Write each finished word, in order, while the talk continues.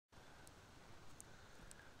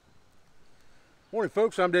Morning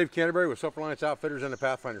folks, I'm Dave Canterbury with Self-Reliance Outfitters and the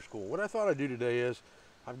Pathfinder School. What I thought I'd do today is,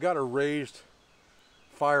 I've got a raised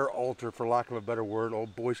fire altar, for lack of a better word,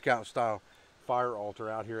 old Boy Scout style fire altar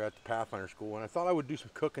out here at the Pathfinder School. And I thought I would do some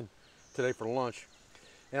cooking today for lunch.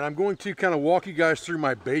 And I'm going to kind of walk you guys through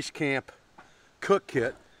my base camp cook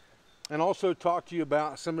kit and also talk to you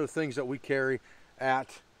about some of the things that we carry at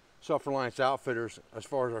Self-Reliance Outfitters as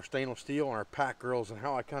far as our stainless steel and our pack grills and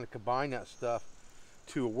how I kind of combine that stuff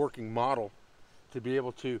to a working model to be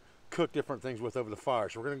able to cook different things with over the fire.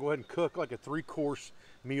 So we're going to go ahead and cook like a 3-course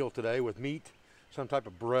meal today with meat, some type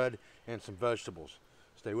of bread, and some vegetables.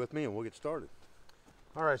 Stay with me and we'll get started.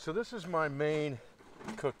 All right, so this is my main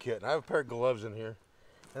cook kit. And I have a pair of gloves in here.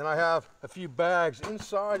 And I have a few bags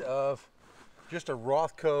inside of just a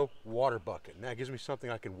Rothko water bucket. And that gives me something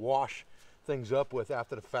I can wash things up with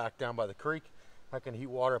after the fact down by the creek. I can heat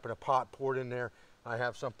water up in a pot, pour it in there. I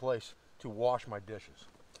have some place to wash my dishes.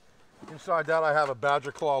 Inside that I have a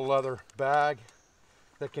badger claw leather bag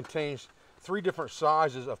that contains 3 different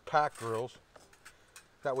sizes of pack grills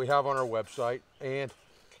that we have on our website, and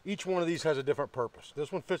each one of these has a different purpose.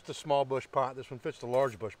 This one fits the small bush pot, this one fits the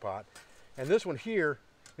large bush pot, and this one here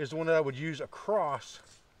is the one that I would use across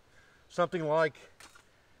something like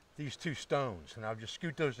these 2 stones. And I'll just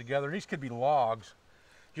scoot those together, and these could be logs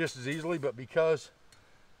just as easily, but because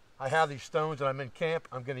I have these stones and I'm in camp,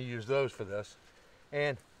 I'm going to use those for this.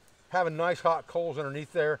 And having nice hot coals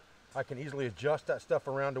underneath there, I can easily adjust that stuff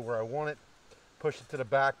around to where I want it, push it to the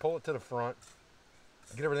back, pull it to the front,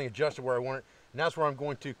 get everything adjusted where I want it, and that's where I'm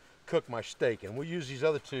going to cook my steak. And we'll use these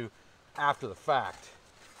other 2 after the fact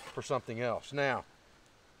for something else. Now,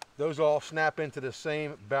 those all snap into the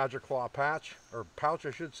same badger claw pouch,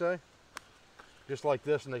 I should say, just like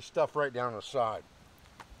this, and they stuff right down the side.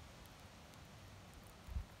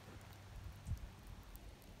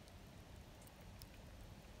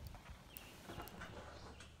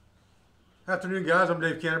 Afternoon guys, I'm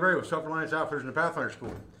Dave Canterbury with Self-Reliance Outfitters and the Pathfinder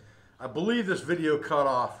School. I believe this video cut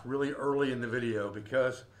off really early in the video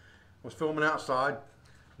because I was filming outside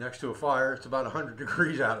next to a fire. It's about 100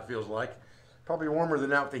 degrees out, it feels like. Probably warmer than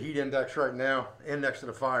that with the heat index right now and next to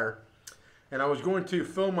the fire. And I was going to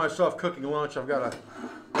film myself cooking lunch. I've got a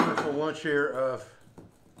wonderful lunch here of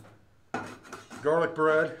garlic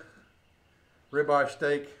bread, ribeye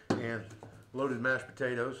steak, and loaded mashed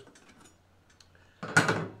potatoes.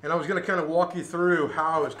 And I was going to kind of walk you through how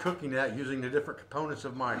I was cooking that using the different components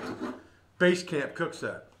of my base camp cook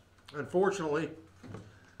set. Unfortunately,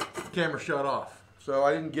 the camera shut off, so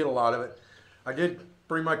I didn't get a lot of it. I did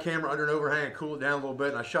bring my camera under an overhang and cool it down a little bit,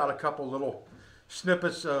 and I shot a couple little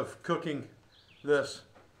snippets of cooking this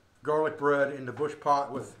garlic bread in the bush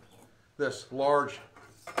pot with this large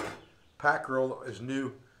pack grill that is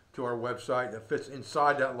new to our website that fits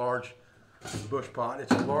inside that large bush pot.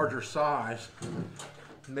 It's a larger size,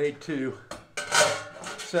 made to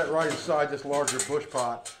set right inside this larger bush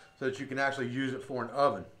pot so that you can actually use it for an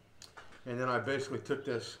oven. And then I basically took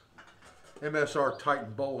this MSR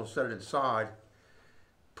Titan bowl and set it inside,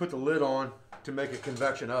 put the lid on to make a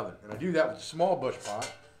convection oven. And I do that with a small bush pot.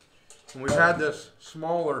 And we've had this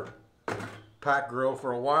smaller pack grill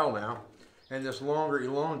for a while now, and this longer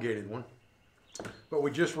elongated one. But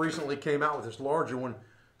we just recently came out with this larger one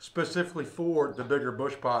specifically for the bigger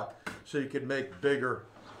bush pot, so you could make bigger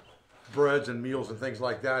breads and meals and things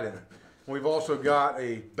like that in it. And we've also got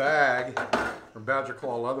a bag from Badger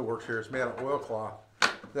Claw Leatherworks here. It's made out of oilcloth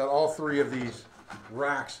that all 3 of these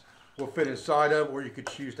racks will fit inside of, or you could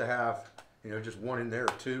choose to have, just one in there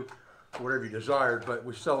or 2, whatever you desired, but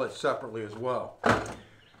we sell it separately as well.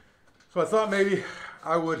 So I thought maybe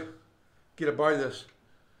I would get a bite of this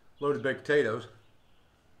loaded baked potatoes,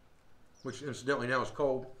 which incidentally now is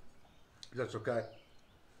cold. That's okay.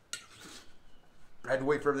 I had to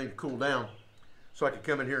wait for everything to cool down so I could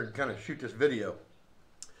come in here and kind of shoot this video.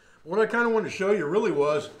 What I kind of wanted to show you really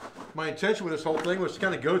was, my intention with this whole thing was to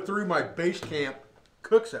kind of go through my base camp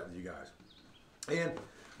cook set with you guys. And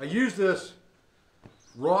I used this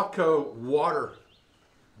Rothko water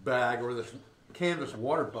bag, or this canvas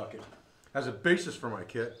water bucket, as a basis for my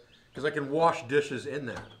kit because I can wash dishes in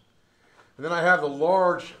that. And then I have the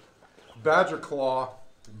large badger claw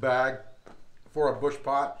bag for a bush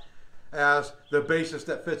pot as the basis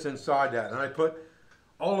that fits inside that. And I put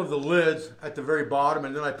all of the lids at the very bottom,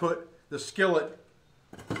 and then I put the skillet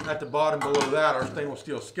at the bottom below that. Our stainless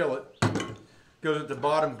steel skillet goes at the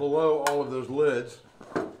bottom below all of those lids.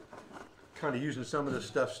 Kind of using some of this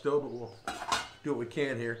stuff still, but we'll do what we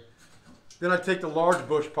can here. Then I take the large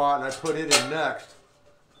bush pot and I put it in next.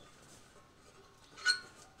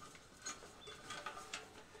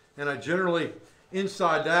 And I generally,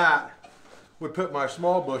 inside that, would put my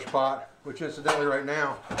small bush pot which incidentally right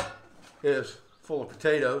now is full of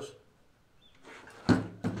potatoes.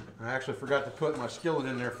 I actually forgot to put my skillet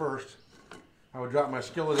in there first. I would drop my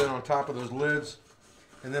skillet in on top of those lids,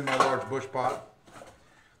 and then my large bush pot.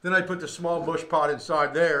 Then I put the small bush pot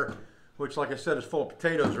inside there, which like I said is full of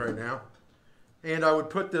potatoes right now. And I would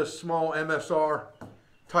put this small MSR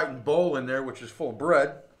Titan bowl in there, which is full of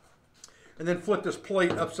bread. And then flip this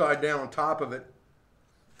plate upside down on top of it,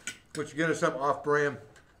 which again is some off-brand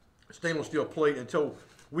stainless steel plate until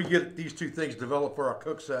we get these two things developed for our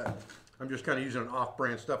Cookset. I'm just kind of using an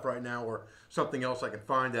off-brand stuff right now, or something else I can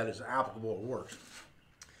find that is applicable or works.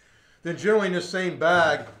 Then generally in this same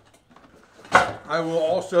bag, I will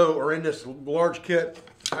also, or in this large kit,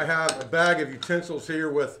 I have a bag of utensils here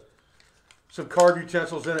with some carved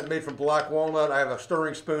utensils in it made from black walnut. I have a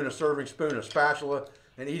stirring spoon, a serving spoon, a spatula,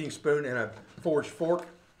 an eating spoon, and a forged fork.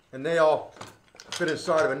 And they all fit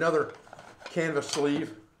inside of another canvas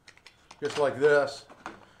sleeve, just like this.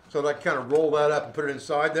 So that I can kind of roll that up and put it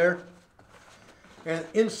inside there. And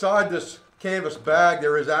inside this canvas bag,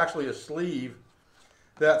 there is actually a sleeve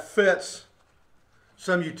that fits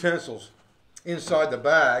some utensils inside the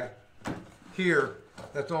bag here.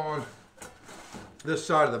 That's on this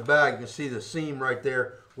side of the bag. You can see the seam right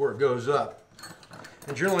there where it goes up.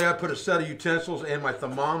 And generally I put a set of utensils and my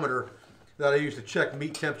thermometer that I use to check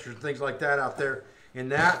meat temperature and things like that out there in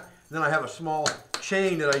that. And then I have a small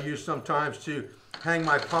chain that I use sometimes to hang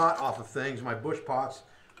my pot off of things, my bush pots,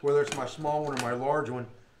 whether it's my small one or my large one,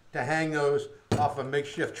 to hang those off a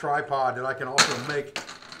makeshift tripod that I can also make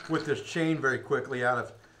with this chain very quickly out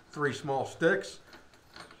of 3 small sticks.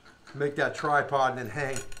 Make that tripod and then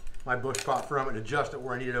hang my bush pot from it and adjust it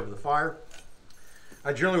where I need it over the fire.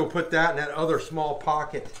 I generally will put that in that other small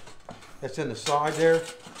pocket that's in the side there,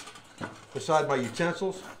 beside my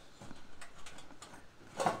utensils.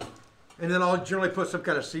 And then I'll generally put some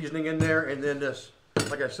kind of seasoning in there, and then this,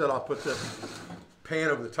 like I said, I'll put this pan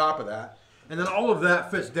over the top of that. And then all of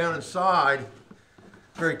that fits down inside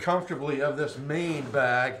very comfortably of this main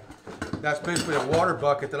bag. That's basically a water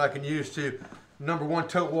bucket that I can use to, number one,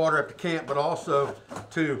 tote water up to camp, but also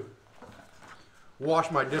to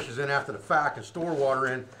wash my dishes in after the fact and store water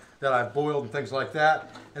in that I've boiled and things like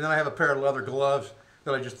that. And then I have a pair of leather gloves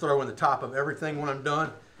that I just throw in the top of everything when I'm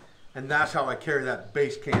done. And that's how I carry that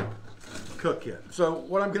base camp cook kit. So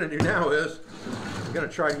what I'm going to do now is I'm going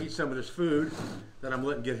to try to eat some of this food that I'm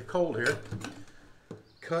letting get cold here.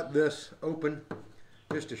 Cut this open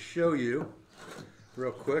just to show you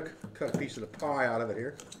real quick. Cut a piece of the pie out of it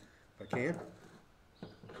here if I can.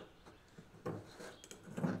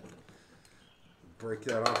 Break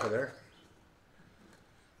that off of there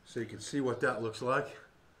so you can see what that looks like.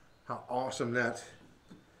 How awesome that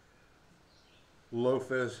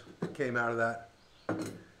loaf is that came out of that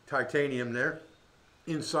titanium there.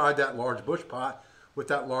 Inside that large bush pot with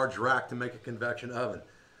that large rack to make a convection oven.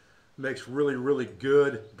 Makes really, really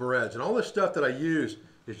good breads. And all this stuff that I use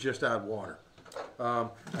is just add water. I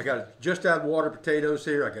got just add water potatoes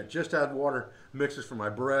here. I got just add water mixes for my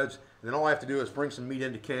breads. And then all I have to do is bring some meat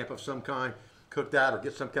into camp of some kind, cook that, or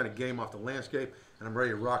get some kind of game off the landscape, and I'm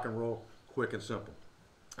ready to rock and roll quick and simple.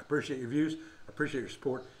 I appreciate your views. I appreciate your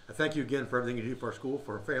support. I thank you again for everything you do for our school,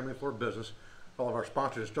 for our family, for our business, all of our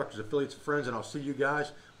sponsors, instructors, affiliates, and friends, and I'll see you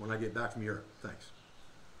guys when I get back from Europe. Thanks.